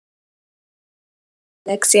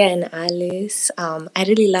Alexia and Alice, I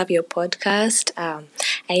really love your podcast. I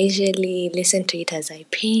usually listen to it as I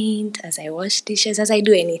paint, as I wash dishes, as I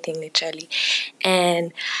do anything literally.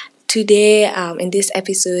 And today, in this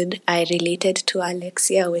episode, I related to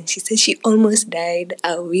Alexia when she said she almost died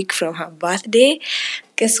a week from her birthday.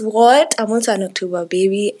 Guess what? I'm also an October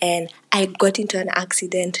baby, and I got into an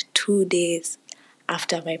accident 2 days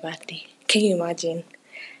after my birthday. Can you imagine?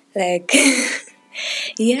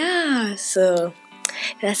 Yeah, so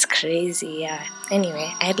that's crazy. Yeah.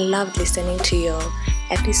 Anyway, I loved listening to your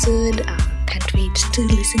episode. Can't wait to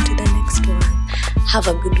listen to the next one. Have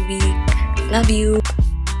a good week. Love you.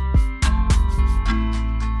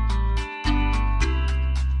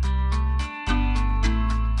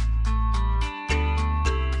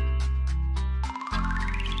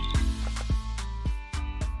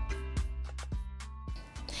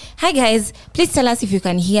 Hi guys, please tell us if you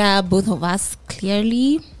can hear both of us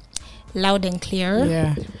clearly, loud and clear.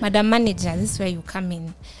 Yeah. Madam Manager, this is where you come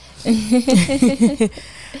in.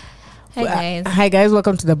 Hi guys. Hi guys,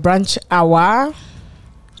 welcome to the brunch hour.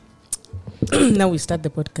 Now we start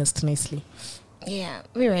the podcast nicely. Yeah,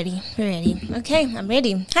 we're ready. Okay, I'm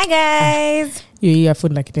ready. Hi guys. You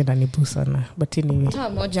phone like it ni busana, but anyway.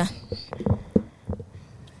 Moja.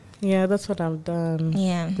 Yeah, that's what I've done.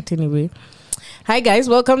 Yeah. But anyway. Hi guys,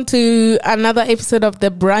 welcome to another episode of the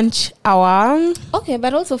brunch hour. Okay,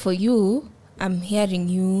 but also for you, I'm hearing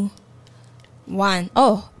you one.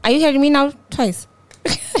 Oh, are you hearing me now twice?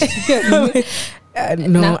 No.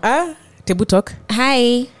 Tebu talk.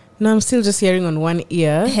 Hi. No, I'm still just hearing on one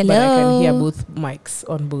ear. Hello. But I can hear both mics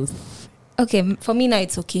on both. Okay, for me now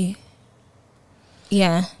it's okay.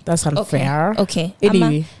 Yeah. That's unfair. Okay.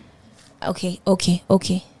 Anyway. Okay.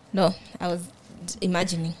 No, I was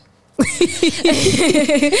imagining.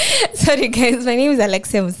 Sorry guys, my name is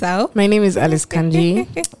Alexia Musao. My name is Alice Kanji.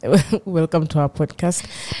 Welcome to our podcast.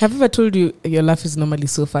 Have I ever told you your laugh is normally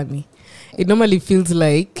so funny? It normally feels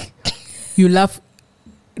like you laugh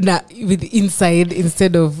with inside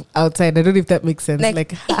instead of outside. I don't know if that makes sense.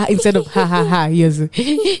 Like instead of ha ha ha, yes.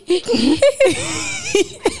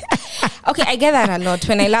 Okay, I get that a lot.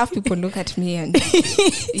 When I laugh, people look at me and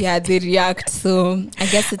they react. So I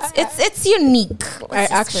guess it's unique. I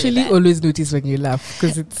actually always notice when you laugh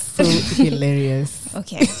because it's so hilarious.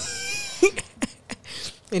 Okay.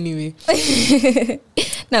 Anyway.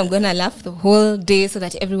 Now I'm gonna laugh the whole day so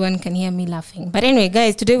that everyone can hear me laughing. But anyway,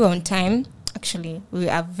 guys, today we're on time. Actually, we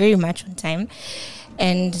are very much on time.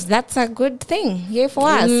 And that's a good thing. Yay for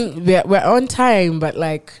us. We're on time, but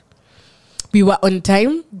we were on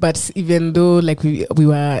time, but even though we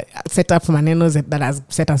were set up for Manenos that has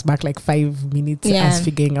set us back 5 minutes as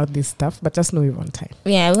figuring out this stuff, but just know we were on time.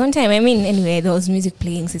 Yeah, we're on time. I mean, anyway, there was music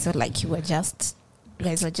playing, so it's not like you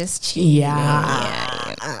guys were just chilling. Yeah.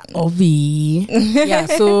 Ovi. Yeah,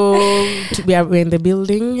 so we're in the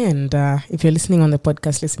building, and if you're listening on the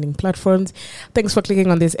podcast listening platforms, thanks for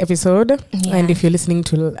clicking on this episode. Yeah. And if you're listening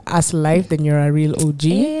to us live, then you're a real OG.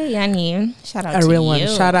 Yani, shout out a to real you. One.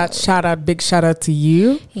 Shout out, big shout out to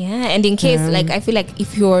you. Yeah, and in case I feel like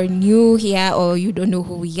if you're new here or you don't know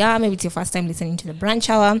who we are, maybe it's your first time listening to the brunch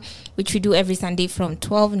hour, which we do every Sunday from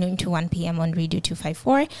 12 noon to 1 p.m. on Radio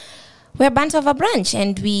 254. We're Bant of a Branch,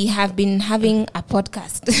 and we have been having a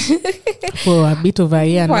podcast for a bit over a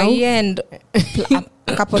year now. For a year and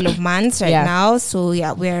a couple of months now. So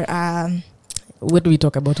yeah, we're what do we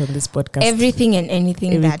talk about on this podcast? Everything and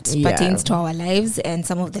anything that pertains to our lives, and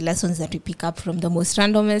some of the lessons that we pick up from the most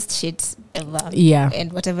randomest shit ever. Yeah,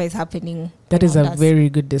 and whatever is happening. That is a very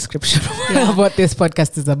good description of what this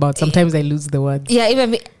podcast is about. Sometimes I lose the words. Yeah,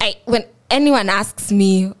 even when anyone asks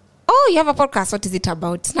me, "Oh, you have a podcast, what is it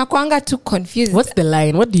about?" Nakuanga too confused. What's the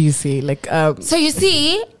line? What do you say? So you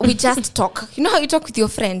see, we just talk. You know how you talk with your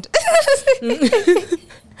friend?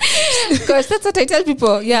 Because that's what I tell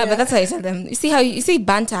people. Yeah, but that's what I tell them. You see how you say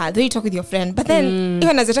banter, then you talk with your friend. But then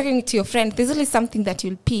even as you're talking to your friend, there's only something that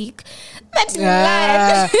you'll pick that you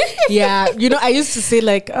like. Yeah, I used to say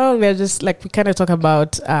we're just we kind of talk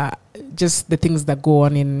about just the things that go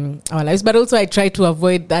on in our lives. But also I try to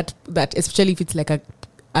avoid that especially if it's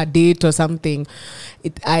a date or something,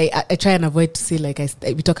 I try and avoid to say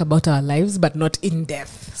we talk about our lives but not in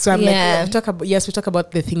depth. So I'm we talk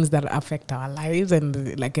about the things that affect our lives and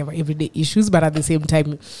our everyday issues, but at the same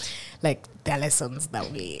time there are lessons that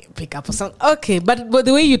we pick up or something. Okay, but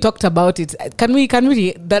the way you talked about it, can we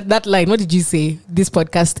that line? What did you say? This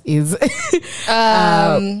podcast is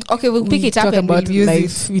okay, we'll pick it up and we'll use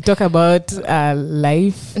life. We talk about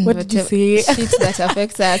life. What did you say? Shit that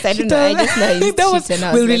affects us. I don't know. I just like that was.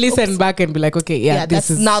 We'll release and back and be like, okay, that's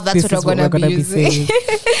what we're gonna be using.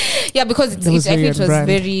 Yeah, because I feel it was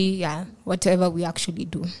very whatever we actually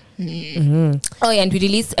do. Oh yeah, and we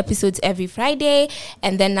release episodes every Friday,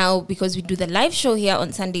 and then now because we do the live show here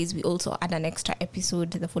on Sundays, we also add an extra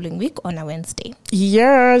episode the following week on a Wednesday.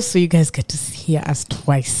 Yeah, so you guys get to hear us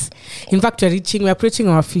twice. In fact, we're approaching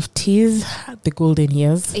our 50s, the golden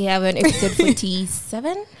years. Yeah, we're on episode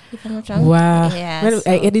 47, if I'm not wrong. Wow. Yeah, well,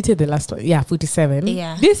 I edited the last one. Yeah, 47.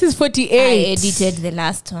 Yeah. This is 48. I edited the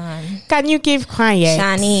last one. Can you keep quiet?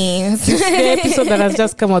 Shanice. The episode that has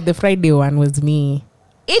just come out, the Friday one, was me.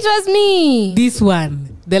 It was me. This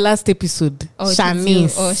one, the last episode,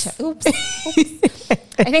 Shanice. Oops.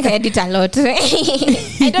 I think I edit a lot.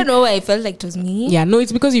 I don't know why I felt like it was me. Yeah, no,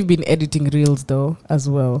 it's because you've been editing reels though as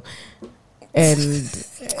well. And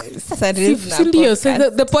Cindy, so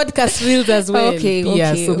the podcast reels as well. Okay,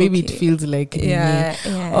 yeah, so maybe it feels like yeah.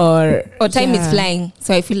 Or time is flying,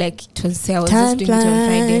 so I feel like it was. I was time just doing it on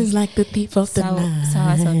Friday. like the thief of the night.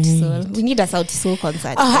 Sauti Sol. We need a Sauti Sol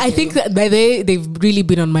concert. I think that they've really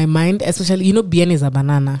been on my mind, especially Bien is a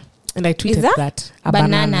banana. And I tweeted that. A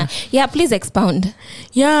banana. Yeah, please expound.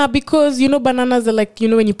 Yeah, because bananas are like,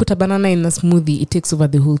 when you put a banana in a smoothie, it takes over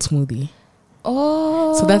the whole smoothie.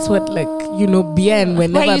 Oh, so that's what Bien,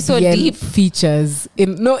 whenever so Bien deep? features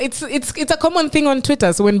it's a common thing on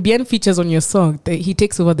Twitter. So when Bien features on your song, he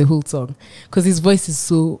takes over the whole song because his voice is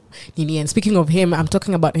so nini. And speaking of him, I'm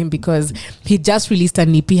talking about him because he just released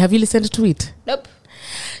an EP. Have you listened to it? Nope.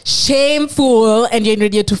 Shameful. And you're in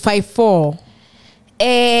Radio 254.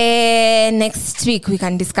 Next week we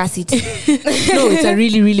can discuss it. No, it's a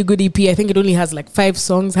really, really good EP. I think it only has like 5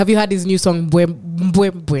 songs. Have you heard his new song Bwe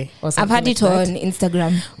Bwe or something? I've had it on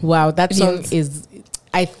Instagram. Wow, that song is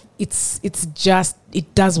it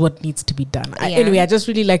does what needs to be done. Anyway, I just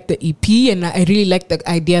really like the EP, and I really like the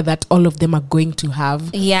idea that all of them are going to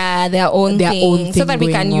have their own thing, so that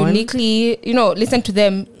we can uniquely listen to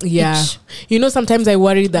them. Sometimes I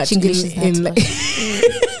worry that English is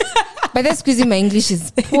but that's because my English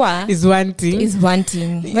is poor. Is one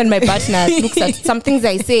thing. When my partner looks at some things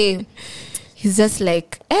I say, he's just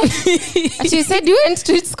like, she said you went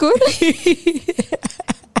to school.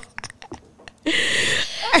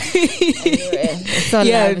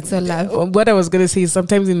 Anyway, it's all love. What I was gonna say is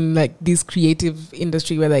sometimes in like this creative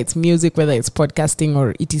industry, whether it's music, whether it's podcasting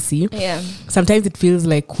or etc, sometimes it feels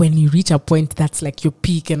like when you reach a point that's like your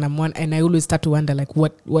peak, and I always start to wonder like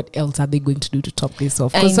what else are they going to do to top this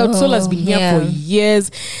off? Because Sauti Sol has been here for years,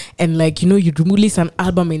 and like you release an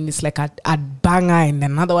album and it's like a banger, and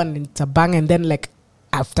another one and it's a banger, and then like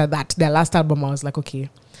after that, their last album, I was like, okay,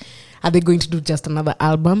 are they going to do just another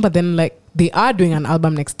album? But then like they are doing an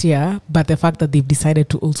album next year, but the fact that they've decided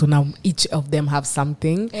to also now each of them have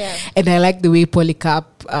something. And I like the way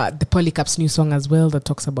Polycap's new song as well that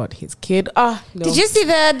talks about his kid. Did you see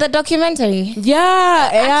the documentary?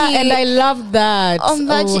 Yeah, and I love that.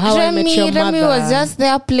 Remy was just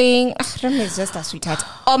there playing. Remy is just a sweetheart.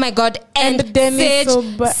 Oh my god. And then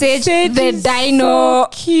Sage the dino. So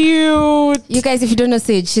cute. You guys, if you don't know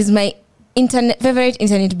Sage, she's my favorite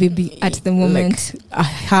internet baby at the moment. Like,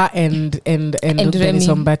 her and Remy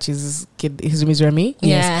Sombachi's kid. His name is Remy.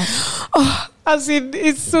 Yeah. Oh, as in,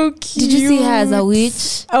 it's so cute. Did you see her as a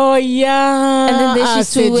witch? Oh yeah. And then there's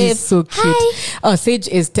Sage is so cute. Hi. Oh, Sage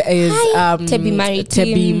is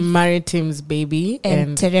Tebby Maritim's baby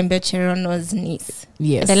and Terembe Cherono's niece.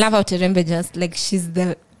 Yes. And I love how Terembe just like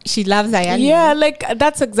she loves Ayani. Yeah, like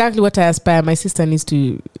that's exactly what I aspire. My sister needs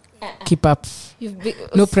to keep up.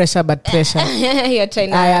 No pressure, but pressure. You're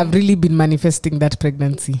trying. I have really been manifesting that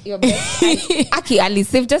pregnancy. Your best. Aki, Alice,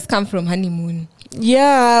 they've just come from honeymoon.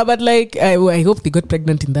 Yeah, but like I hope they got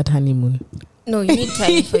pregnant in that honeymoon. No, you need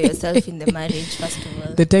time for yourself in the marriage, first of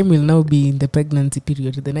all. The time will now be in the pregnancy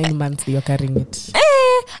period, the 9 months that you're carrying it.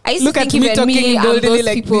 I used to think even me and those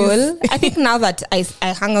like people. This. I think now that I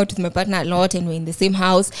hang out with my partner a lot and we're in the same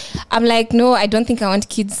house, I'm like, no, I don't think I want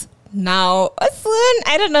kids now or soon.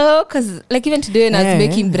 I don't know, because like even today when I was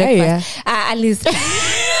making breakfast, at least when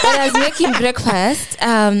I was making breakfast,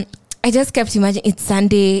 I just kept imagining it's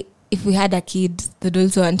Sunday. If we had a kid, they'd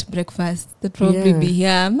also want breakfast. They'd probably be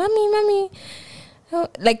here, mommy. Oh,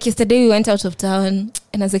 like yesterday we went out of town,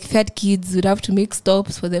 and I was like, if we had kids, we'd have to make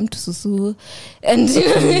stops for them to susu, and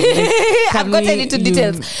I've gotten into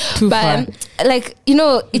details, but like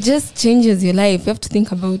it just changes your life. You have to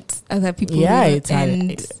think about other people. Yeah,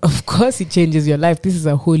 of course it changes your life. This is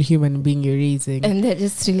a whole human being you're raising, and they're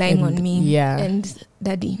just relying on me. Yeah, and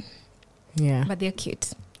daddy. Yeah, but they're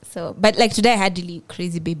cute. So, but like today I had really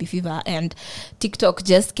crazy baby fever, and TikTok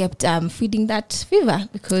just kept feeding that fever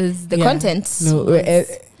because the content. No,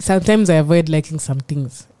 sometimes I avoid liking some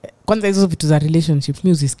things. Kwanza hizo vitu za relationship,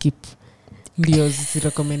 music skip. Ndio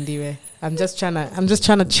zisirekomendiwe. I'm just trying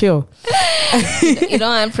to chill. You don't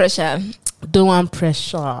want pressure. Don't want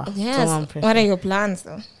pressure. Yes. Don't want pressure. What are your plans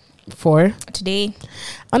though? For today?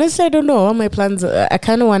 Honestly, I don't know. All my plans, I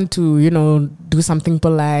kind of want to, do something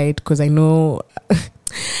polite because I know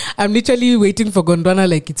I'm literally waiting for Gondwana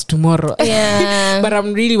like it's tomorrow. Yeah. But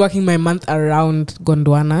I'm really working my month around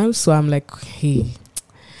Gondwana. So I'm like, hey,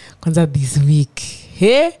 kwanza this week.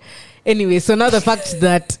 Hey? Anyway, so now the fact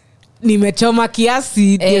that nimechoma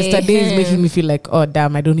kiasi yesterday is making me feel like, oh,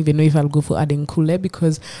 damn, I don't even know if I'll go for Adenkule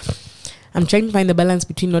because I'm trying to find the balance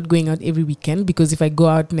between not going out every weekend, because if I go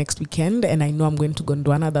out next weekend and I know I'm going to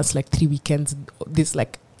Gondwana, that's like 3 weekends. This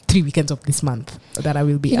like 3 weekends of this month that I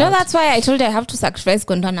will be out. That's why I told you I have to sacrifice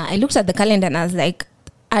Gondwana. I looked at the calendar and I was like,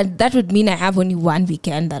 that would mean I have only one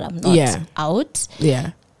weekend that I'm not out.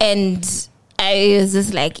 Yeah. And I was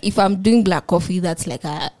just like, if I'm doing black coffee, that's like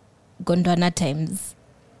a Gondwana times.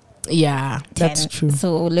 Yeah, 10. that's true.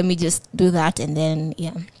 So let me just do that and then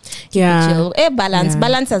balance. Yeah.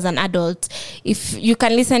 Balance as an adult. If you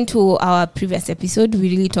can listen to our previous episode,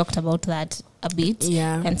 we really talked about that a bit.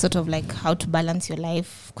 Yeah. And sort of like how to balance your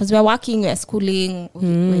life, because we're working, we're schooling,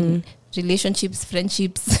 when relationships,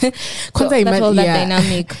 friendships. So that's all that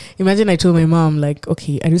dynamic. Imagine I told my mom, like,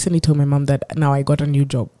 okay, I recently told my mom that now I got a new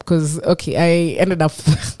job because, okay, I ended up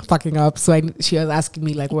fucking up. So she was asking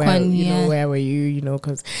me, like, where were you,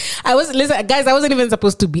 because I wasn't even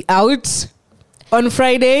supposed to be out on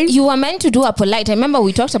Friday. You were meant to do a polite. I remember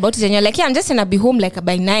we talked about it and you're like, yeah, I'm just going to be home like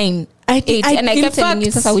by 9, 8. And I kept telling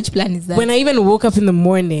you, Sasa, which plan is that? When I even woke up in the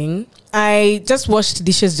morning, I just washed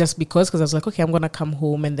dishes just because I was like, okay, I'm going to come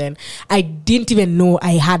home. And then I didn't even know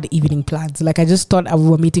I had evening plans. Like, I just thought we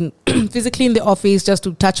were meeting physically in the office just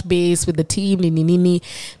to touch base with the team, nini.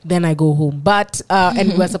 Then I go home. But,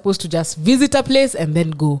 and we were supposed to just visit a place and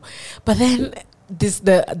then go. But then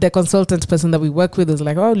the consultant person that we work with was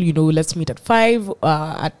like, oh, let's meet at 5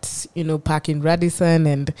 at, Park in Radisson.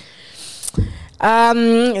 And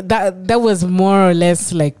that was more or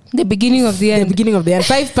less like the beginning of the end.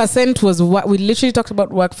 5% was what we literally talked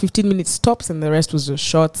about work, 15 minutes stops, and the rest was just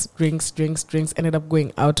shots, drinks. Ended up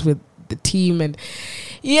going out with the team, and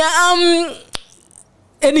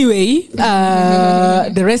anyway,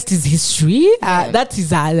 the rest is history. That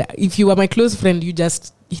is if you were my close friend, you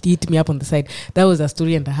just hit me up on the side. That was a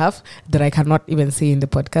story and a half that I cannot even say in the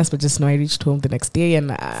podcast, but just know I reached home the next day and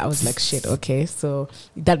I was like, shit, okay. So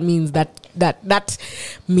that means that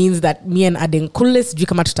me and Adenkule sijui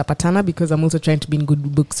kama tutapatana, because I'm also trying to be in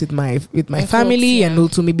good books with my family, and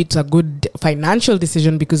also maybe it's a good financial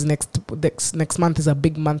decision, because next month is a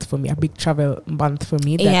big month for me, a big travel month for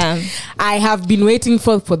me that I have been waiting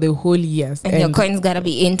for the whole year. And your coins gotta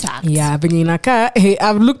be intact. Yeah,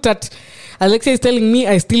 I've looked at Alexia is telling me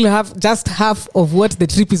I still have just half of what the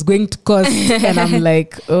trip is going to cost, and I'm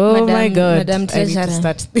like, oh my god, I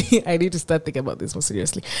need to start thinking about this more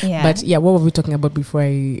seriously. Yeah. But what were we talking about before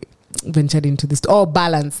I ventured into this? Oh, the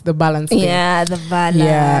balance thing. Yeah, the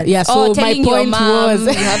balance. Yeah. So my point was,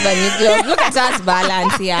 you have a new job. Look at us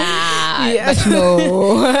balance. But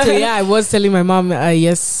no. So I was telling my mom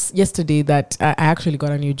yesterday that I actually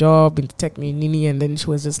got a new job in tech nini, and then she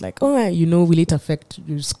was just like, oh, will it affect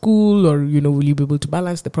your school, or will you be able to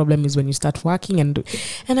balance? The problem is when you start working, and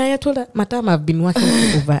I told her, madam, I've been working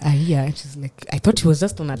for over a year, and she's like, I thought it was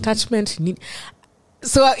just an attachment.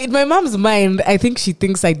 So in my mom's mind, I think she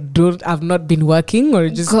thinks I've not been working or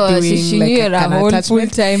just doing she like knew an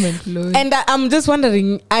attachment. Full-time employee. And I'm just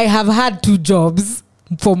wondering, I have had 2 jobs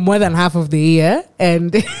for more than half of the year,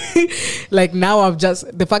 and like now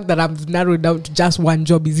the fact that I've narrowed down to just one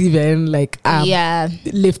job is even like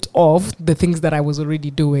lift off the things that I was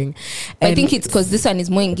already doing. I think it's because this one is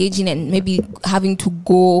more engaging, and maybe having to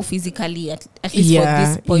go physically at least for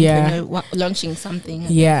this point when you're launching something.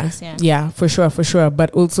 Yeah, for sure.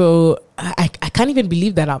 But also I can't even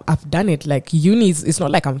believe that I've done it. Like uni it's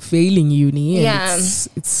not like I'm failing uni. And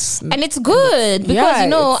it's good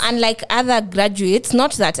because unlike other graduates,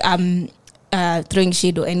 not that I'm throwing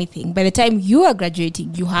shade or anything. By the time you are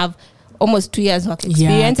graduating, you have almost 2 years work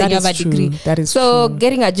experience and you have a degree. That is so true.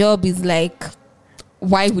 Getting a job is like,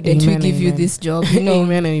 why wouldn't we give you this job?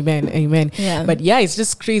 Amen. Yeah. But it's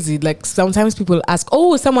just crazy. Like sometimes people ask,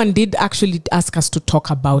 someone did actually ask us to talk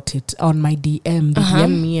about it on my DM. They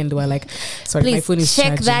DM me and they were like, sorry, please my phone is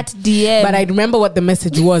check charging. that DM. But I remember what the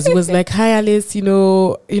message was. It was like, hi Alice, I've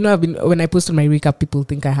been, when I post on my recap, people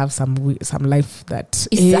think I have some life that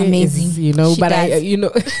is amazing. but I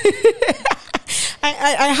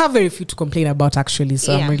I have very few to complain about actually,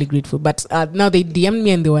 so Yeah. I'm really grateful. But now they DM'd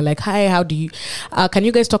me and they were like, "Hi, how do you? Can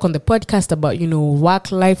you guys talk on the podcast about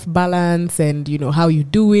work-life balance and how you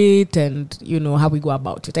do it and how we go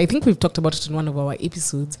about it?" I think we've talked about it in one of our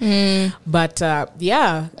episodes, but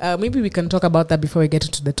maybe we can talk about that before we get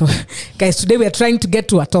into the topic. Guys, today we are trying to get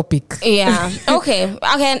to a topic. Yeah. Okay.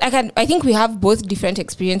 I think we have both different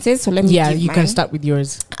experiences. So let me. Yeah, give you mine. can start with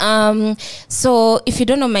yours. So if you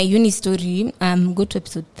don't know my uni story, go to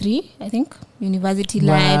episode 3. I think university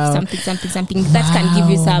life, something. That can give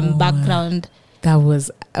you some background. That was,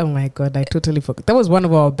 oh my God, I totally forgot. That was one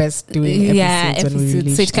of our best doing episodes. When we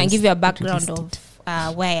released so it can give you a background of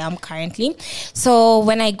where I am currently. So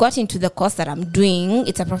when I got into the course that I'm doing,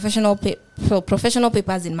 it's a professional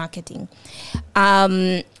papers in marketing.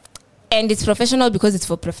 And it's professional because it's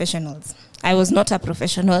for professionals. I was not a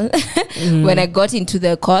professional when I got into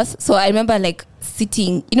the course. So I remember like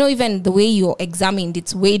sitting, even the way you're examined,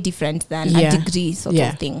 it's way different than a degree sort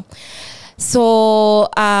of thing. So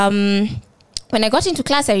when I got into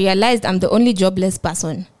class, I realized I'm the only jobless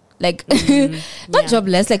person. Like, not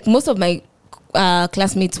jobless, like most of my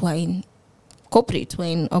classmates were in corporate, were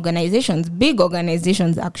in organizations, big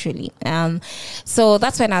organizations actually. So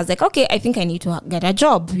that's when I was like, okay, I think I need to get a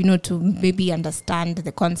job, to maybe understand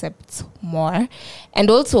the concepts more. And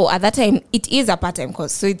also at that time, it is a part-time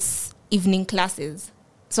course, so it's evening classes.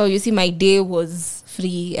 So you see, my day was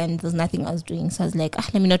free and there's nothing I was doing. So I was like,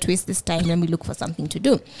 let me not waste this time. Let me look for something to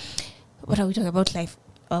do. What are we talking about?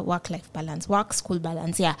 Work-life balance, work-school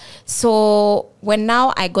balance, yeah. So when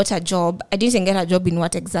now I got a job, I didn't get a job in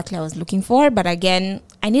what exactly I was looking for, but again,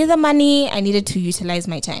 I needed the money, I needed to utilize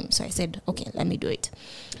my time. So I said, okay, let me do it.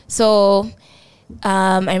 So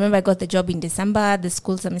I remember I got the job in December, the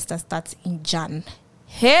school semester starts in Jan.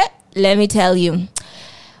 Hey, let me tell you,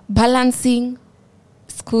 balancing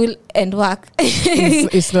school and work.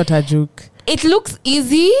 It's not a joke. It looks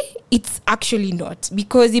easy. It's actually not,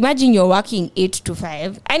 because imagine you're working 8 to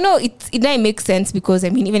 5. I know it might make sense because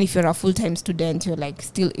even if you're a full-time student, you're like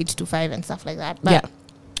still 8 to 5 and stuff like that. But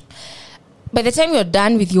by the time you're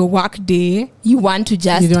done with your work day, you don't want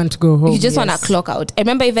to go home. You just want to clock out. I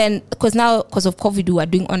remember even because of COVID, we were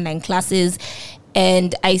doing online classes,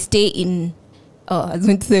 and I stay in. I was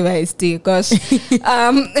going to say where I stay. Gosh,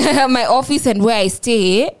 my office and where I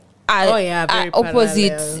stay are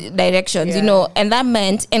opposite directions, and that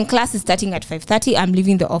meant, and class is starting at 5:30, I'm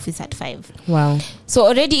leaving the office at 5. Wow. So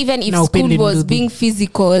already, even if school was being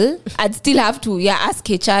physical, I'd still have to ask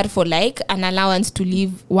HR for like an allowance to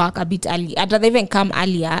leave work a bit early. I'd rather even come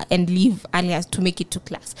earlier and leave earlier to make it to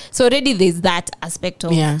class. So already there's that aspect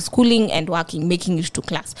of schooling and working, making it to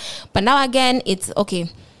class. But now again, it's okay.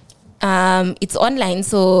 It's online,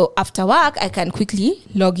 so after work I can quickly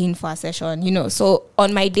log in for a session, so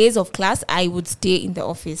on my days of class I would stay in the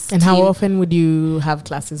office. And how often would you have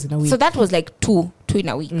classes in a week? So that was like two in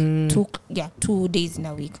a week. 2 days in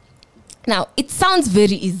a week. Now it sounds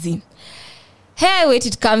very easy. Hey, wait,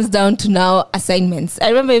 it comes down to now assignments. I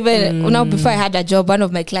remember even now, before I had a job, one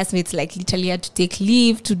of my classmates like literally had to take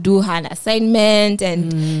leave to do her assignment,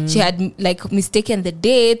 and she had like mistaken the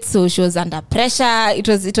date, so she was under pressure. It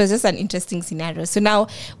was just an interesting scenario. So now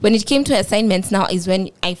when it came to assignments, now is when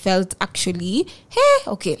I felt actually, hey,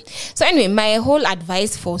 okay. So anyway, my whole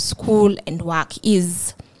advice for school and work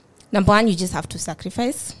is, number one, you just have to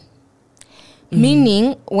sacrifice.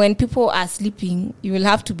 Meaning, when people are sleeping, you will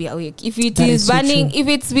have to be awake. If it is burning, if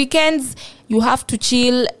it's weekends, you have to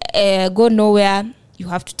chill, go nowhere. You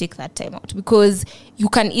have to take that time out, because you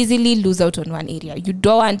can easily lose out on one area. You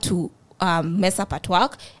don't want to mess up at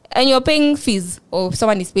work, and you're paying fees, or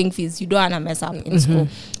someone is paying fees. You don't want to mess up in school.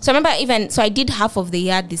 So I remember I did half of the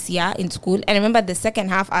year this year in school, and I remember the second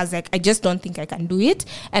half, I was like, I just don't think I can do it,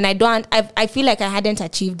 and I feel like I hadn't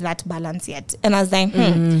achieved that balance yet, and I was like,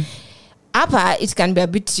 it can be a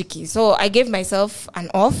bit tricky. So I gave myself an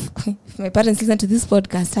off. If my parents listen to this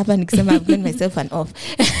podcast, I've given myself an off.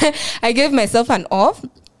 I gave myself an off.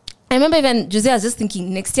 I remember even Jose, I was just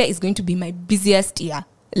thinking, next year is going to be my busiest year.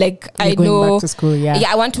 Like, I know, back to school,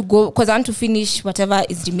 I want to go because I want to finish whatever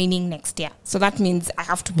is remaining next year. So that means I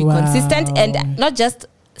have to be consistent and not just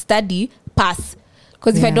study, pass.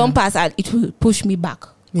 Because if I don't pass, it will push me back.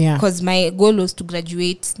 Yeah. Because my goal was to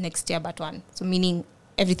graduate next year, but one. So meaning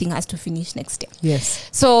everything has to finish next year. Yes.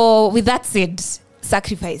 So with that said,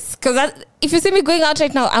 sacrifice. Because if you see me going out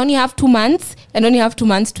right now, I only have 2 months and only have 2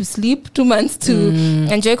 months to sleep, 2 months to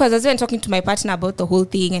enjoy. Because I was even talking to my partner about the whole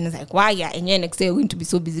thing, and it's like, wow, and next day you're going to be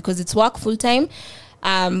so busy because it's work full time.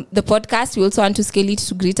 The podcast, we also want to scale it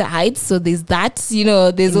to greater heights. So there's that,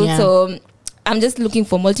 there's also I'm just looking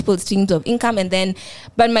for multiple streams of income, and then,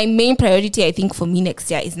 but my main priority, I think, for me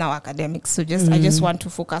next year is now academics. So I just want to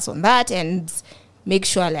focus on that and make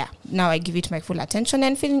sure now I give it my full attention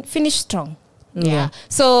and finish strong. Yeah.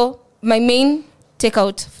 So my main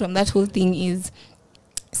takeout from that whole thing is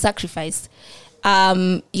sacrifice.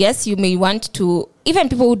 Yes, you may want to, even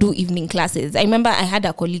people who do evening classes. I remember I had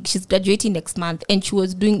a colleague, she's graduating next month, and she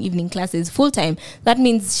was doing evening classes full time. That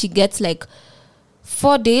means she gets like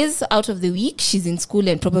 4 days out of the week she's in school,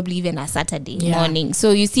 and probably even a Saturday morning.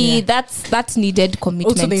 So you see, that's needed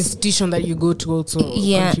commitment. Also the institution that you go to also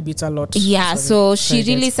contributes a lot. Yeah, so she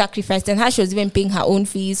really sacrificed, and she was even paying her own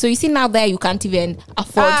fees. So you see, now there you can't even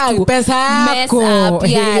afford to mess up.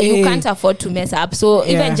 Yeah, you can't afford to mess up. So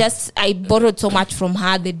even just, I borrowed so much from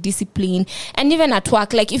her, the discipline. And even at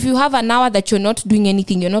work, like if you have an hour that you're not doing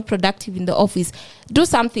anything, you're not productive in the office, do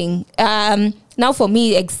something. Now for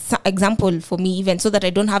me, example for me, even so that I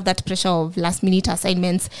don't have that pressure of last minute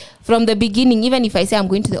assignments from the beginning. Even if I say I'm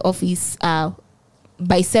going to the office,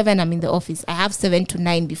 by 7 I'm in the office. I have 7 to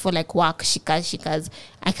 9 before like work, shikas.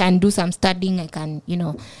 I can do some studying. I can,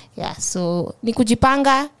 so ni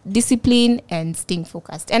kujipanga, discipline, and staying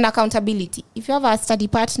focused, and accountability. If you have a study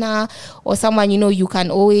partner or someone, you can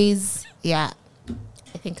always, I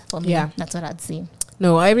think for me, that's what I'd say.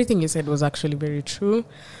 No, everything you said was actually very true.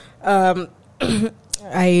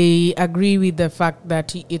 I agree with the fact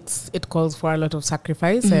that it calls for a lot of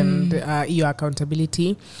sacrifice and your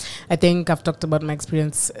accountability. I think I've talked about my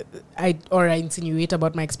experience, I insinuate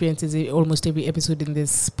about my experiences in almost every episode in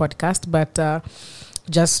this podcast. But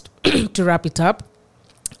just to wrap it up,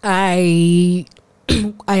 I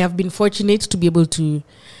have been fortunate to be able to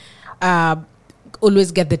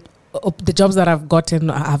always get the jobs that I've gotten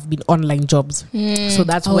have been online jobs. So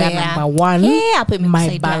that's where number one,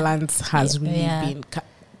 my balance has really been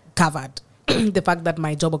covered. The fact that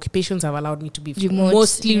my job occupations have allowed me to be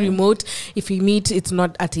mostly remote. If we meet, it's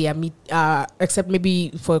not at a meet, except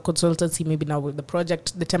maybe for consultancy, maybe now with the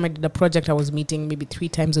project. The time I did the project, I was meeting maybe 3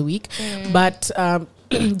 times a week. But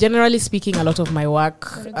generally speaking, a lot of my work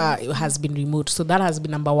has been remote. So that has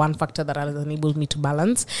been number one factor that has enabled me to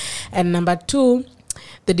balance. And number two,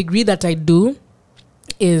 the degree that I do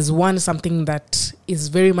is something that is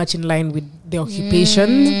very much in line with the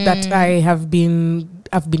occupation that I have been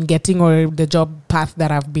getting, or the job path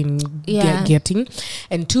that I've been getting.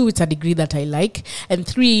 And 2, it's a degree that I like. And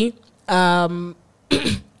 3,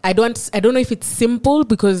 I don't know if it's simple,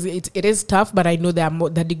 because it is tough, but I know there are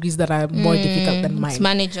the degrees that are more difficult than mine. It's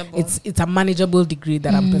manageable. It's a manageable degree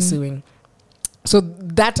that I'm pursuing. So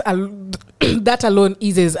that alone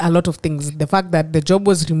eases a lot of things. The fact that the job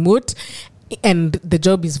was remote, and the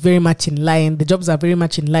job is very much in line. The jobs are very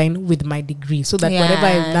much in line with my degree, so that whatever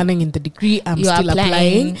I'm learning in the degree, I'm still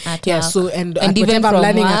applying. So and whatever I'm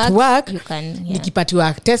learning at work, you can.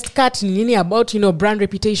 Nikipatiwa test cut nini about brand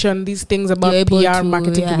reputation, these things about PR,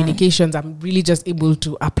 marketing, communications. I'm really just able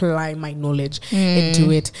to apply my knowledge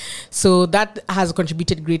into it. So that has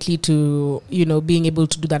contributed greatly to being able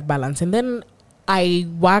to do that balance. And then I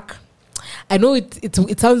work. I know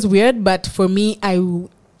it sounds weird, but for me,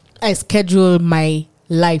 I schedule my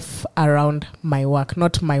life around my work,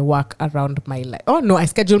 not my work around my life. Oh no, I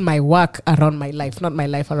schedule my work around my life, not my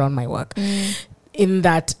life around my work. In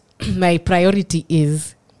that, my priority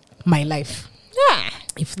is my life.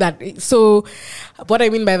 So what I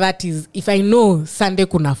mean by that is, if I know Sunday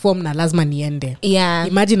kuna form na lazima niende,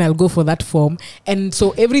 imagine I'll go for that form, and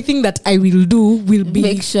so everything that I will do will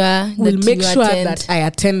make sure that I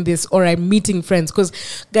attend this, or I'm meeting friends. Because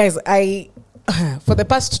guys, for the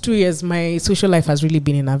past 2 years, my social life has really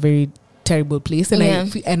been in a very terrible place,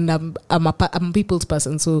 and I'm a people's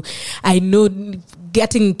person, so I know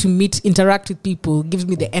getting to interact with people gives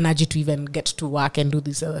me the energy to even get to work and do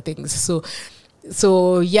these other things. So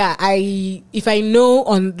if I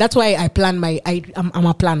know that's why I plan I'm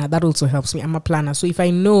a planner. That also helps me. I'm a planner. So if I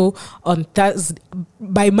know on Thursday,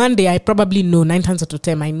 by Monday, I probably know 9 times out of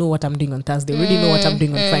 10, I know what I'm doing on Thursday. I already know what I'm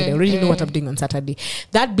doing on Friday. I already know what I'm doing on Saturday.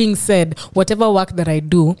 That being said, whatever work that I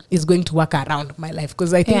do is going to work around my life.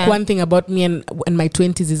 Because I think one thing about me and my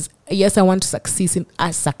 20s is, yes, I want to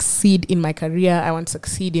succeed in my career. I want to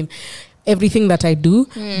succeed in everything that I do,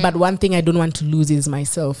 but one thing I don't want to lose is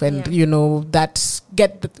myself. And that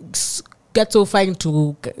get so fine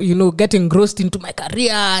to get engrossed into my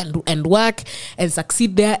career and work and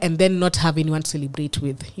succeed there, and then not have anyone to celebrate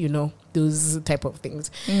with, those type of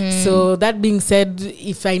things. So that being said,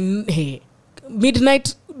 if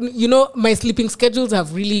midnight, my sleeping schedules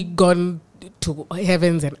have really gone to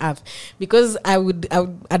heavens and earth, because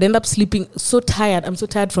I'd end up sleeping so tired. I'm so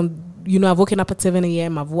tired from I've woken up at 7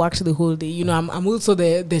 a.m. I've worked the whole day. I'm also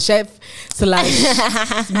the chef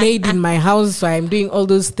 / maid in my house. So I'm doing all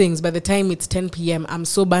those things. By the time it's 10 p.m., I'm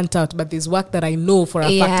so burnt out. But there's work that I know for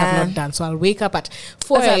a fact I've not done. So I'll wake up at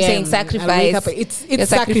 4 a.m. That's what I'm saying, sacrifice. It's You're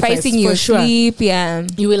sacrificing sacrificing your sleep. Yeah.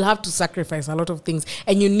 You will have to sacrifice a lot of things.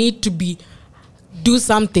 And you need to do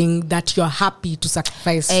something that you're happy to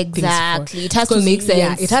sacrifice. Exactly. It has to make sense.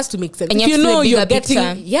 Yeah, it has to make sense. And if you know you're getting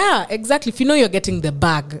picture. Yeah, exactly. If you know you're getting the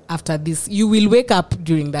bag after this, you will wake up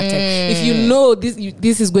during that time. If you know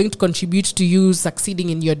this is going to contribute to you succeeding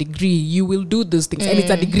in your degree, you will do those things. And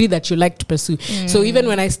it's a degree that you like to pursue. So even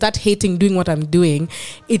when I start hating doing what I'm doing,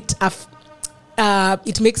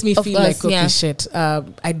 it makes me feel like, okay, shit,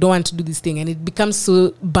 I don't want to do this thing. And it becomes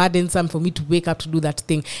so burdensome for me to wake up to do that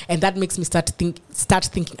thing. And that makes me start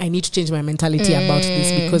thinking I need to change my mentality about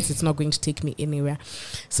this, because it's not going to take me anywhere.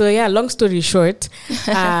 So yeah, long story short,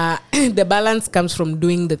 the balance comes from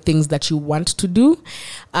doing the things that you want to do,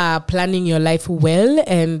 planning your life well,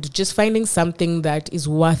 and just finding something that is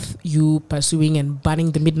worth you pursuing and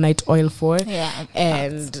burning the midnight oil for. Yeah,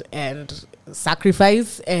 and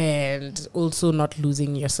sacrifice, and also not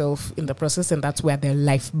losing yourself in the process. And that's where the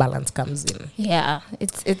life balance comes in. Yeah,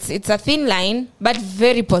 it's a thin line, but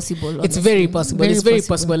very possible. Honestly. It's very possible. It's very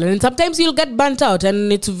possible. And sometimes you'll get burnt out,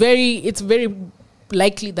 and it's very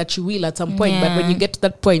likely that you will at some point. But when you get to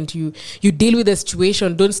that point, you deal with the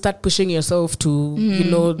situation. Don't start pushing yourself to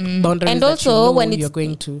boundaries. And also when you're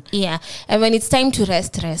going to and when it's time to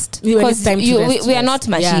rest. Because we are not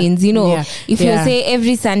machines. If you say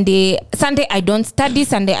every Sunday I don't study,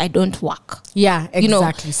 Sunday I don't work. Yeah,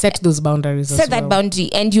 exactly. Set those boundaries. Set that boundary,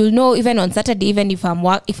 and you'll know even on Saturday, even if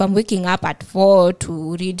I'm waking up at 4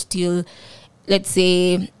 to read till, let's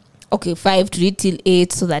say, 5 to read till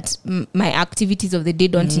 8, so that my activities of the day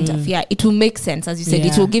don't interfere. It will make sense, as you said.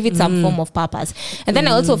 It will give it some form of purpose. And then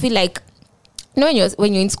I also feel like, when you're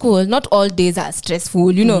in school, not all days are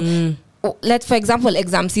stressful. Let's, for example,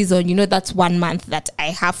 exam season, that's 1 month that I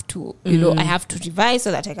have to, I have to revise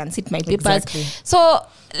so that I can sit my papers. Exactly. So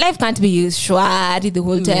life can't be shwari the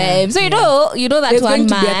whole time. So you know that there's 1 going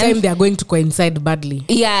month. To be a time they are going to coincide badly.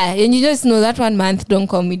 Yeah, and you just know that 1 month, don't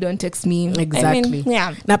call me, don't text me. Exactly.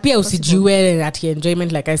 Na pia usijiwe at your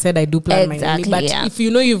enjoyment. Like I said, I do plan my money. But if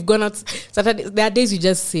you know you've gone out Saturday, there are days you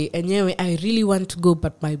just say, anyway, I really want to go,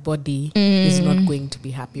 but my body is not going to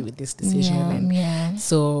be happy with this decision.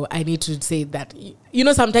 So I need to say that,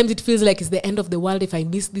 sometimes it feels like it's the end of the world if I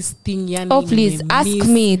miss this thing. Please ask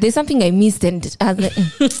me. There's something I missed, and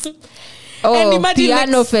and imagine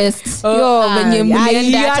piano fest. That's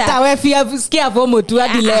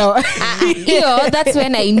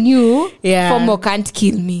when I knew FOMO can't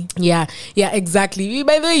kill me. Yeah, exactly.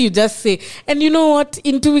 By the way, you just say, and you know what?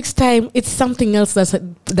 In 2 weeks' time, it's something else that's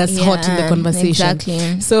hot in the conversation.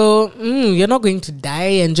 Exactly. So you're not going to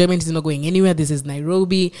die. Enjoyment is not going anywhere. This is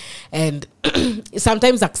Nairobi, and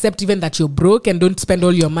sometimes accept even that you're broke and don't spend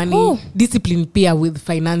all your money. Discipline peer with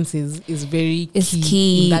finances is very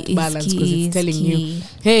key in that balance, because it's telling you,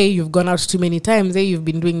 hey, you've gone out too many times, hey, you've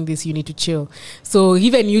been doing this, you need to chill. So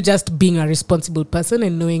even you just being a responsible person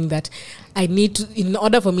and knowing that I need to, in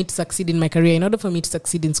order for me to succeed in my career, in order for me to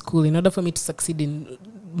succeed in school, in order for me to succeed in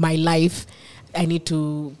my life, I need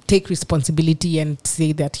to take responsibility and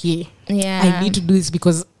say that, I need to do this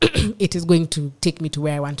because it is going to take me to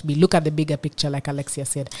where I want to be. Look at the bigger picture, like Alexia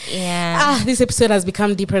said. This episode has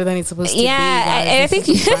become deeper than it's supposed to be. I think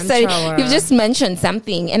you've just mentioned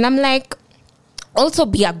something, and I'm like, also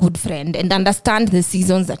be a good friend and understand the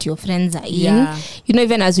seasons that your friends are in.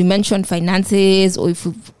 Even as we mentioned finances, or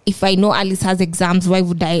if I know Alice has exams, why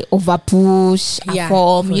would I over push a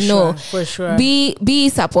form? For sure. Be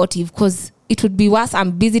supportive, because it would be worse.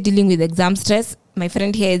 I'm busy dealing with exam stress. My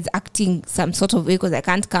friend here is acting some sort of way because I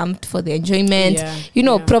can't come for the enjoyment.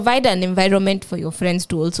 Provide an environment for your friends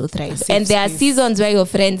to also thrive. And there are seasons where your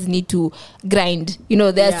friends need to grind.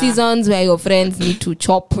 There are seasons where your friends need to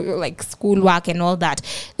chop, like schoolwork and all that.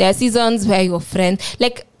 There are seasons where your friends,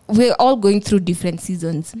 like, we're all going through different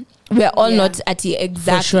seasons. We're all not at the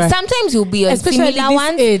exact. Sure. Sometimes you'll be on especially similar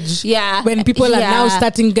ones. Age, when people are now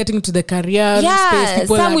getting to the career space.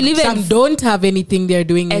 Some don't have anything they're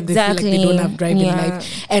doing. Exactly. They feel like they don't have drive in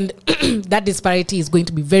life, and that disparity is going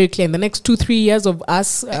to be very clear in the next 2-3 years of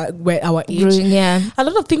us, where our age. A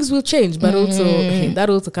lot of things will change, but also that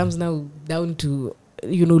also comes now down to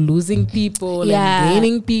losing people and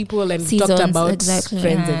gaining people, and seasons, we talked about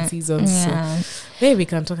friends and seasons. So maybe we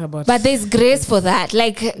can talk about. But there's grace for that.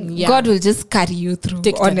 Like God will just carry you through.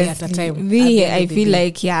 Take a day at a time. I feel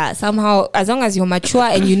like somehow, as long as you're mature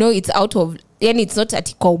and it's out of yani it's not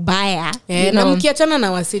ati kwa ubaya, you na know. mkiachana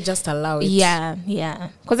na wasi, just allow it. Yeah,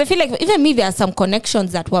 because I feel like even me, there are some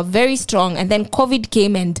connections that were very strong, and then COVID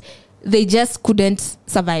came and they just couldn't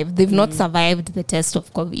survive. They've not survived the test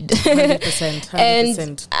of COVID.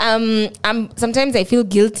 100%. And sometimes I feel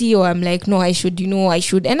guilty, or I'm like, no, I should,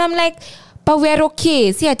 and I'm like, but we're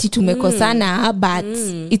okay. See ati tumekosana, but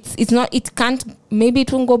it's not, it can't, maybe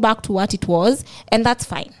it won't go back to what it was, and that's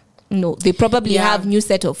fine. No, they probably have new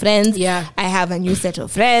set of friends. Yeah, I have a new set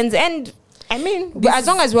of friends, and I mean, as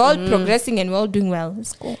long as we're all progressing and we're all doing well,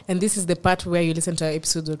 it's cool. And this is the part where you listen to our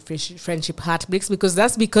episodes of friendship heartbreaks, because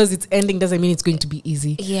it's ending doesn't mean it's going to be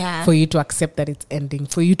easy. Yeah. For you to accept that it's ending,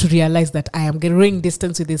 for you to realize that I am growing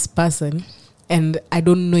distance with this person, and I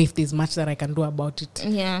don't know if there's much that I can do about it.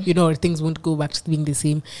 Yeah. Or things won't go back to being the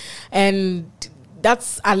same. And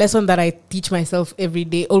that's a lesson that I teach myself every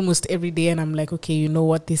day, almost every day. And I'm like, okay, you know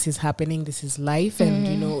what? This is happening. This is life.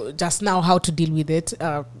 And, just now how to deal with it.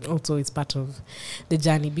 Also, it's part of the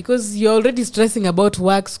journey, because you're already stressing about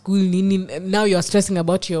work, school, now you're stressing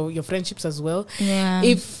about your friendships as well. Yeah.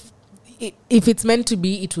 If it's meant to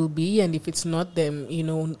be, it will be. And if it's not, then,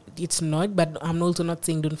 it's not. But I'm also not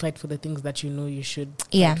saying don't fight for the things that you should.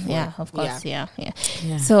 Yeah, of course. Yeah.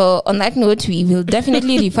 So on that note, we will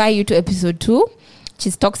definitely refer you to episode 2, which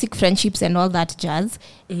is toxic friendships and all that jazz,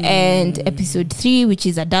 and episode 3, which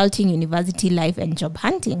is adulting, university life, and job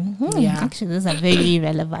hunting. Actually, those are very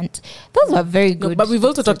relevant. Those were very good. No, but we've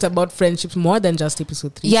also talked about friendships more than just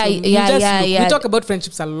episode 3. Yeah. We talk about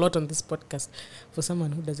friendships a lot on this podcast. For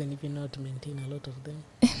someone who doesn't even know how to maintain a lot of them.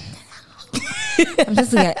 I'm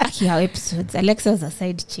just like, our episodes. Alexa was a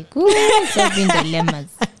side chick. Solving dilemmas.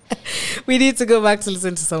 We need to go back to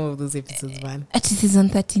listen to some of those episodes, man. At season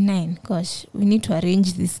 39. Gosh, we need to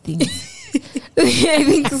arrange these things. I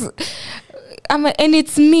think and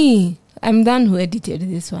it's me. I'm the one who edited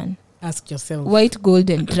this one. Ask yourself. White, gold,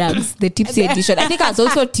 and drugs. The tipsy edition. I think I was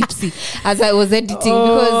also tipsy as I was editing.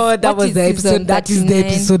 Because that was the episode. That is the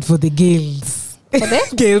episode for the girls. For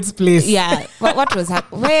the girls' place. Yeah. What was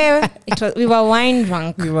happening? We were wine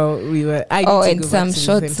drunk. We were. And some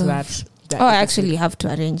shots of that. I actually have to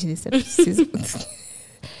arrange this episode.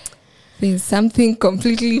 There's something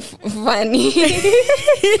completely funny.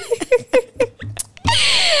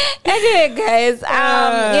 Anyway, guys,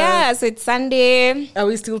 so it's Sunday. Are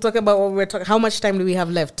we still talking about what we're talking? How much time do we have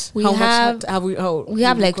left? We have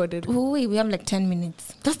like 10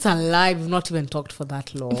 minutes. That's a lie. We've not even talked for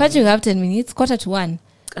that long. In fact, we have 10 minutes, 1:15.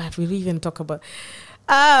 We really even talk about.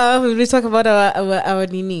 We talk about our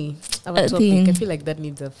Nini, our topic. Thing. I feel like that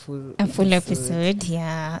needs a full episode.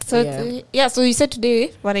 Yeah. So so you said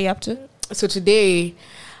today, what are you up to? So today,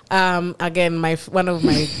 again, one of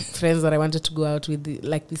my friends that I wanted to go out with,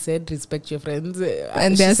 like we said, respect your friends.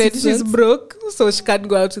 And she said she's broke, so she can't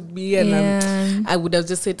go out with me. And I would have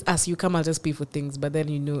just said, as you come, I'll just pay for things. But then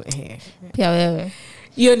you're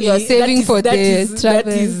saving for the travel. That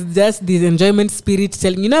is just the enjoyment spirit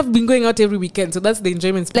telling I've been going out every weekend, so that's the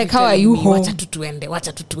enjoyment spirit. Like, how are you home? Wacha tu tuende.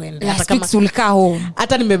 Last week sulika home.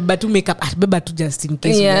 Hata nimebeba tu makeup, beba tu just in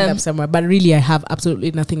case we end up somewhere. But really, I have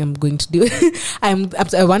absolutely nothing I'm going to do. I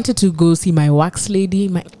wanted to go see my wax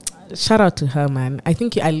lady. Shout out to her, man. I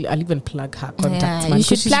think I'll even plug her contacts, man. You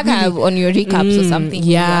should plug her on your recaps or something.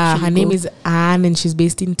 Yeah, her name is Anne, and she's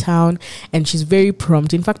based in town, and she's very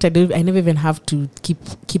prompt. In fact, I never even have to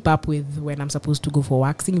keep up with when I'm supposed to go for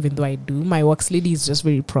waxing, even though I do. My wax lady is just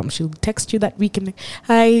very prompt. She'll text you that week and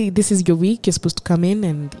hi, this is your week. You're supposed to come in,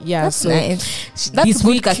 and that's nice. That's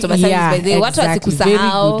good customer service, by the way. Exactly.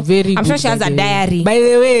 Very good. I'm sure she has a diary. By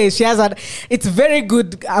the way, she has it's very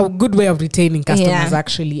good, a good way of retaining customers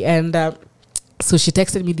actually. And so she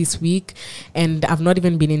texted me this week, and I've not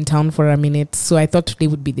even been in town for a minute. So I thought today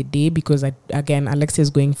would be the day, because Alexia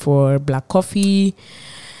is going for black coffee.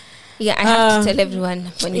 Yeah, I have to tell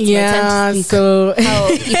everyone when it's my turn to speak. So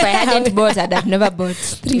if I hadn't bought, I'd have never bought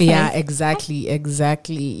 3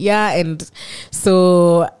 exactly. Yeah, and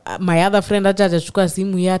so my other friend hajachukua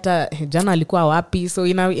simu hata jana alikuwa wapi, so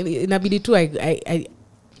inabidi tu I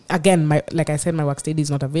again, like I said, my work study is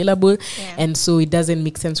not available, and so it doesn't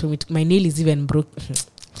make sense for me my nail is even broke.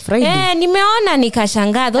 Friday. Nimeona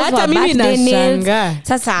nikashangaa. Those were birthday nails.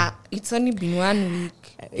 Sasa, it's only been 1 week.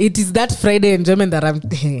 It is that Friday enjoyment that I'm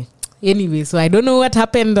anyway, so I don't know what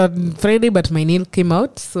happened on Friday, but my nail came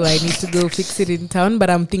out, so I need to go fix it in town. But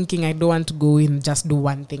I'm thinking I don't want to go in, just do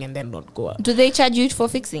one thing and then not go out. Do they charge you for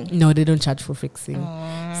fixing? No, they don't charge for fixing.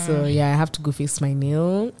 So I have to go fix my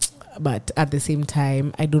nail. But at the same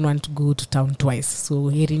time, I don't want to go to town twice. So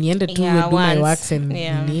here in the end, do my works and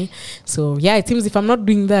so it seems if I'm not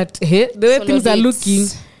doing that, the way things are looking,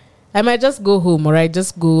 I might just go home, or I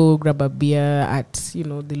just go grab a beer at,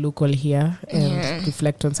 the local here and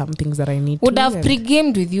reflect on some things that I need Would to. have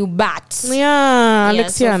pre-gamed with you, but Alexia.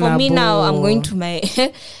 So for me now, I'm going to my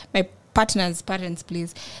my partner's parents'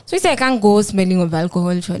 place. So it's I can't go smelling of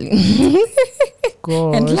alcohol, actually.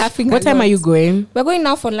 And laughing. What time are you going? We're going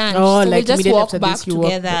now for lunch. Oh, so like we'll just walk back this,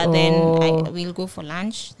 together. Then we'll go for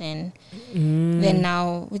lunch. Then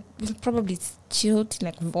now we'll probably chill till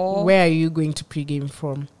like 4. Where are you going to pre-game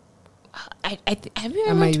from? Have you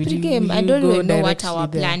ever to pre-game? I don't even know what our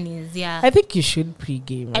plan is. Yeah, I think you should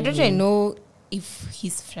pre-game. I don't really know if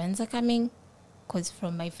his friends are coming, because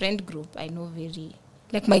from my friend group, I know very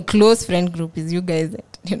like my close friend group is you guys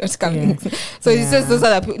that you're not coming. Yeah. So it's just those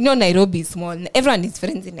other people. No, Nairobi is small. Everyone is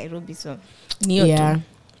friends in Nairobi, so near to.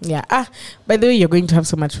 Yeah. By the way, you're going to have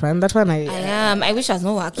so much fun. That one I am. I wish I was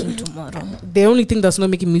not working tomorrow. The only thing that's not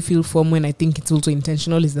making me feel form when I think it's also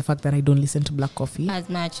intentional is the fact that I don't listen to Black Coffee as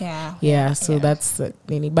much. So that's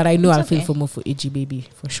but I know I'll feel FOMO for AG Baby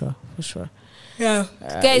for sure. Yeah,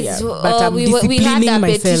 guys. But I'm we had a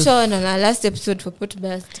myself. petition on our last episode for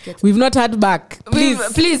Portbus tickets. We've not had back.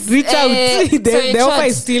 Please reach out. The offer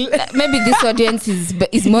is still. Maybe this audience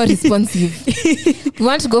is more responsive. We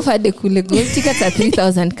want to go for the Kule Gold. Tickets are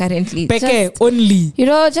 3,000 currently. Peke only.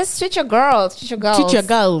 Just treat your girls.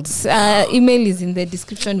 Email is in the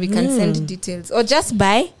description. We can send details, or just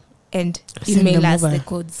buy and email us the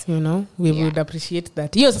codes. We would appreciate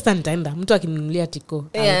that. Hiyo sasa nitaenda mtu akininunulia tiko.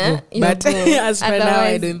 But as for now,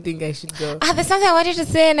 I don't think I should go. There's something I wanted to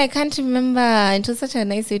say and I can't remember. It was such a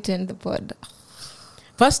nice way to end the pod.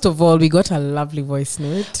 First of all, we got a lovely voice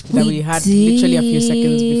note that we had literally a few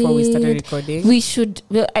seconds before we started recording. We should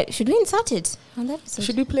we insert it on that episode?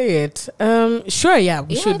 Should we play it? Sure,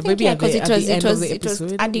 we should. Maybe because it was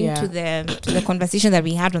adding to the conversation that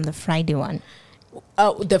we had on the Friday one.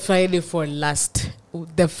 The Friday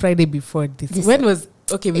before this. When was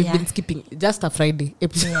we've been skipping just a Friday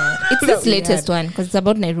episode. It's this latest one because it's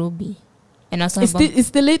about Nairobi. And also it's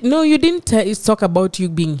the late. No, you didn't talk about you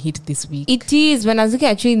being hit this week. It is when I was looking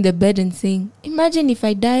at you in the bed and saying, imagine if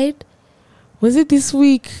I died. Was it this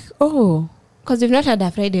week? Oh, because we've not had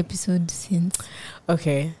a Friday episode since.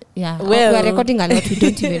 Okay. Yeah. Well, we're recording a lot. We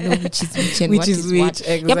don't even know which is which and which is which.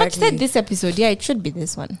 Exactly. Yeah, but you said this episode. Yeah, it should be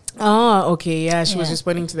this one. Oh, okay. Yeah, she was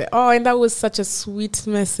responding to that. Oh, and that was such a sweet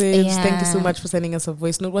message. Yeah. Thank you so much for sending us a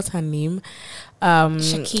voice note. What's her name?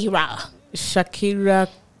 Shakira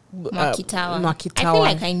Mwakitawa. I feel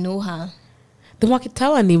like I know her. The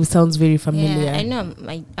Mwakitawa name sounds very familiar. Yeah, I know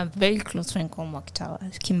a very close friend called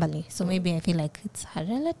Mwakitawa, Kimberly. So maybe I feel like it's her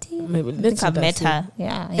relative. Maybe I think I've met her.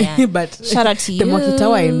 Yeah. But shout out to you. The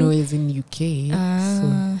Mwakitawa I know is in UK.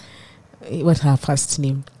 So what's her first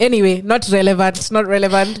name? Anyway, not relevant,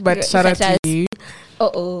 but shout out to you.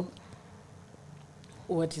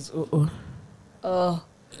 What is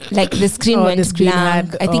like the screen went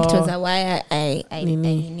blank. I think it was a wire. I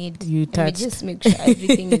need you touched. Just make sure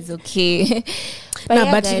everything is okay.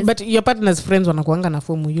 But your partner's friends wanakuanga na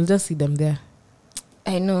fomu. You'll just see them there.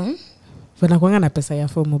 I know. Wanakuanga na pesa ya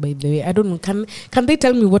fomu, by the way. I don't know. Can they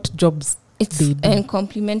tell me what jobs they do? And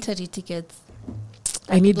complimentary tickets.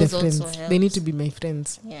 I need the friends. They need to be my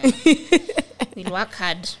friends. Yeah. We'll work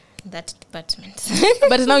hard in that department.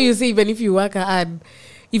 But now you see, even if you work hard,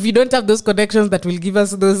 if you don't have those connections that will give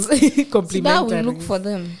us those complimentary. So now we look for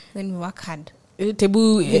them, then we work hard.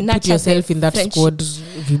 Tebu, put yourself in that squad.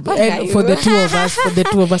 For the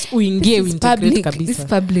two of us, we integrate kabisa. This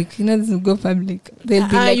public, this will go public. They'll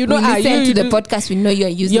be like, listen to the podcast, we know you are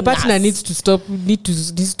using your partner needs to stop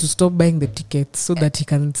buying the tickets so that he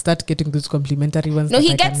can start getting those complimentary ones. No,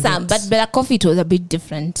 he gets some, but Black Coffee it was a bit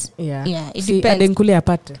different. Yeah, it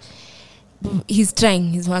depends. He's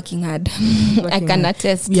trying, he's working hard. I can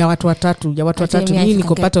attest. Ya watu watatu. Mimi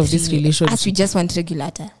niko part of this relationship. As we just want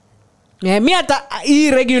regulator. Mi hata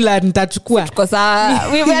hii regular nitachukua. Because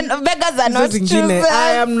beggars are not choosing.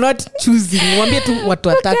 I am not choosing. Mwambie tu watu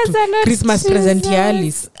watatu. Christmas present ya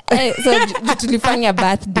Alice. So tulifanya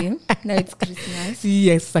birthday. Now it's Christmas.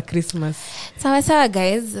 Yes, a Christmas. So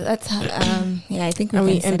guys, that's I think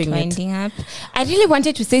we can start winding up. I really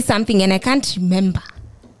wanted to say something and I can't remember.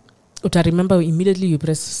 Uta remember immediately you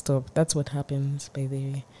press stop. That's what happens, by the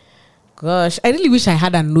way. Gosh, I really wish I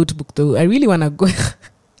had a notebook though. I really want to go.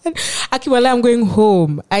 Akiwala, I'm going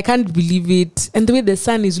home. I can't believe it. And the way the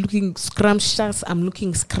sun is looking scrumptious, I'm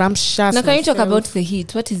looking scrumptious. Now, can you talk about the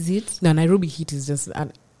heat? What is it? No, Nairobi heat is just...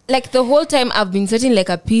 like the whole time I've been sweating like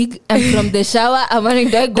a pig, and from the shower, I'm wondering,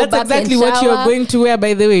 do I go back and shower? That's exactly what you're going to wear,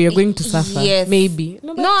 by the way. You're going to suffer. Yes. Maybe.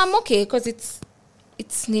 No, I'm okay because it's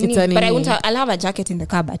It's nini. a But I nini. won't. I'll have a jacket in the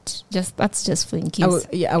car, but that's just for in case.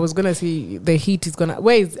 I was gonna say the heat is gonna.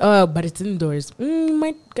 Where is? Oh, but it's indoors. You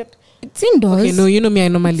might get. It's indoors. Okay, no, you know me. I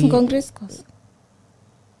It's normally. in Congress course.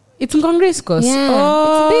 It's in Congress course. Yeah,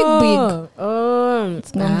 Oh, it's big. Oh,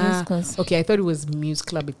 It's Congress course. Okay, I thought it was Muse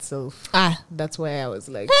Club itself. That's why I was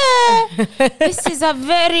like, this is a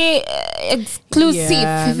very exclusive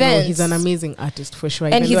event. No, he's an amazing artist for sure.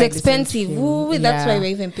 And Even he's though I listened to expensive. him. Ooh, that's why we're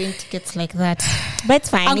even paying tickets like that. But it's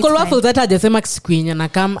fine. Uncle Waffles hata hajasema siku yenye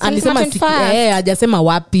anakam. Alisema siku hajasema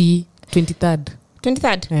wapi 23rd.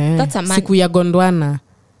 23rd. That's a month. Siku ya Gondwana.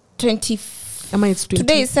 20. Ama it's 20.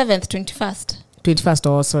 Today is 7th, 21st. 21st,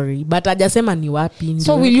 oh sorry. But hajasema ni wapi.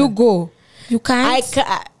 So will you go? You can't?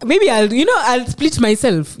 Maybe I'll split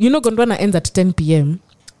myself. Gondwana ends at 10 p.m.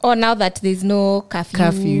 Oh, now that there's no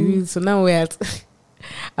curfew. So now where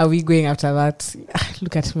are we going after that?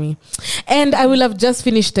 Look at me. And I will have just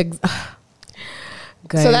finished guys.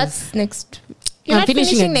 So that's next. I'm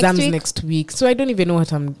finishing exams next week. So I don't even know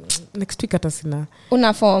what I'm next week at Asina.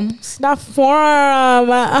 Una form.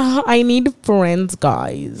 I need friends,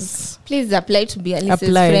 guys. Please apply to be Alice's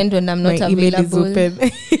friend when I'm not My available. Email is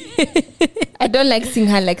open. I don't like seeing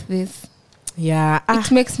her like this. Yeah.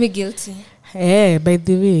 It makes me guilty. Hey, by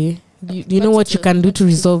the way, you know what you can do to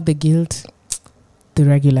resolve the guilt? The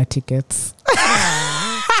regular tickets.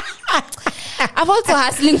 I'm also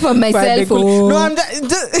hustling for myself. No, I'm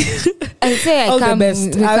just I say all the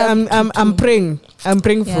best. I'm praying. I'm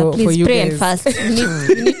praying for you pray guys. and fast.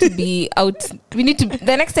 We need to be out.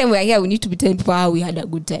 The next time we're here, we need to be telling people how we had a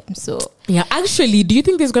good time. So yeah, actually, do you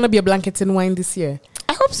think there's gonna be a blankets and wine this year?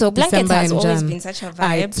 I hope so. Blankets December has and always Jan. been such a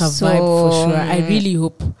vibe. It's a vibe for sure. I really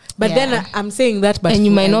hope. But then I'm saying that, but and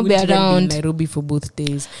you might not be I won't even around in Nairobi for both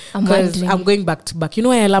days I'm because wondering. I'm going back to back. You know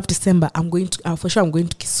why I love December? I'm going to for sure. I'm going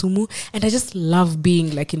to Kisumu, and I just love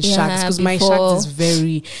being like in shacks because my shacks is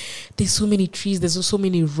very. There's so many trees. There's so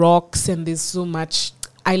many rocks, and there's so much.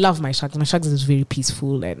 I love my shacks. My shacks is very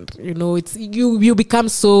peaceful, and it's you become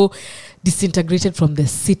so disintegrated from the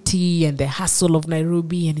city and the hustle of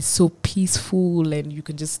Nairobi, and it's so peaceful, and you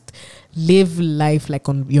can just live life like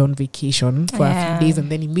you're on vacation for a few days,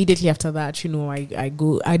 and then immediately after that, I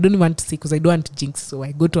go. I don't want to say because I don't want to jinx, so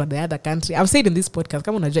I go to the other country. I've said in this podcast,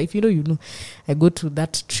 come on, if you know, I go to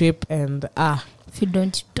that trip and if you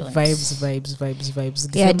don't. Vibes.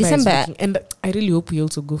 Yeah, December. And I really hope we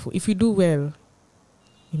also go for. If you do well,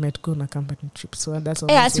 you might go on a company trip. So that's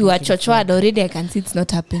all. As we were chochoad already, I can see it's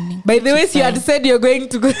not happening. By the way, you had said you're going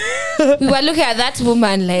to go. We were looking at that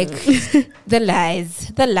woman like the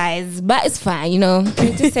lies. But it's fine,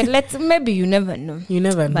 We just said maybe you never know. You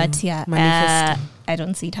never know. But yeah, I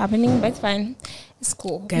don't see it happening, but it's fine. It's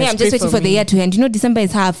cool. Guys, I'm just waiting for the year to end. December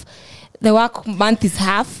is half. The work month is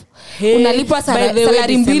half. Unalipwa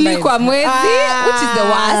salary mbili kwa mwezi, which is the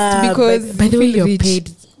worst because by the way you're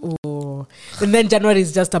paid. Oh, and then January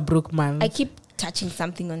is just a broke month. I keep touching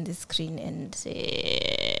something on the screen and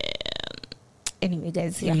anyway,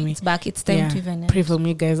 guys, it's back. It's time to even pray for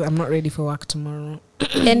me, guys. I'm not ready for work tomorrow.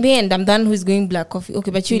 and I'm done. Who's going black coffee?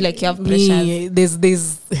 Okay, but you you have pressures.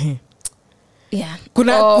 There's yeah.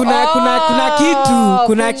 Kuna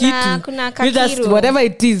kitu. You just whatever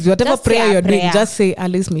it is, whatever just prayer you're doing, just say,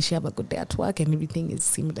 Alice, may she have a good day at work, and everything is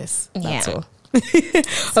seamless. That's all.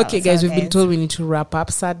 Okay, guys, we've been told we need to wrap up,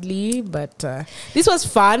 sadly, but this was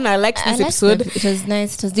fun. I liked this episode. It was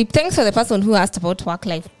nice. It was deep. Thanks for the person who asked about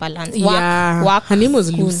work-life balance. Work, her name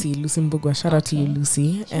was Lucy Mbugwa. Shout out to you,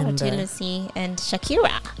 Lucy. Shout out to Lucy and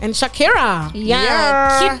Shakira.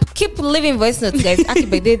 Yeah. Keep leaving voice notes, guys.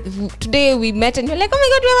 Actually, today we met and you're like, oh my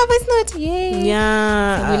god, we have a voice note. Yay.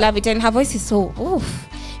 Yeah. So we love it, and her voice is so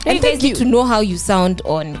and you guys need to know how you sound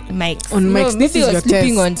on mics. This is your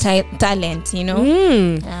sleeping test. on talent,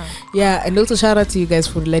 Yeah, and also shout out to you guys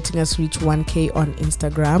for letting us reach 1K on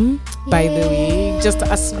Instagram. Yay. By the way, just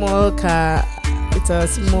a small it's a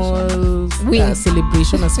small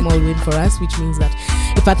celebration, a small win for us, which means that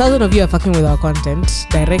if 1,000 of you are fucking with our content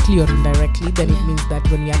directly or indirectly, then it means that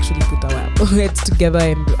when we actually put our heads together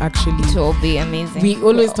and actually, it will be amazing. We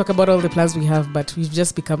always talk about all the plans we have, but we've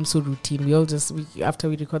just become so routine. After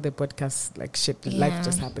we record the podcast, like shit, life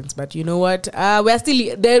just happens. But you know what? We're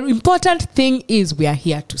still. The important thing is we are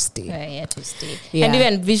here to stay. We're here to stay. Yeah. And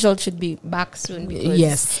even visual should be back soon because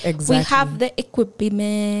yes, exactly. We have the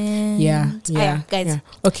equipment. Yeah. Guys. Yeah.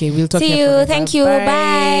 Okay, we'll talk. See you. Thank you.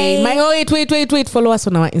 Bye. Wait. Follow us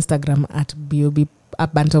on our Instagram at BOB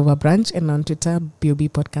Bantover Branch and on Twitter BOB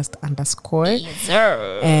Podcast _. Yes,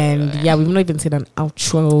 sir. And we've not even said an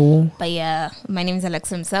outro. But my name is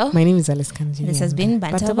Alexa himself. My name is Alice Kanji. This has been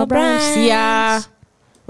Bantover Branch. See ya.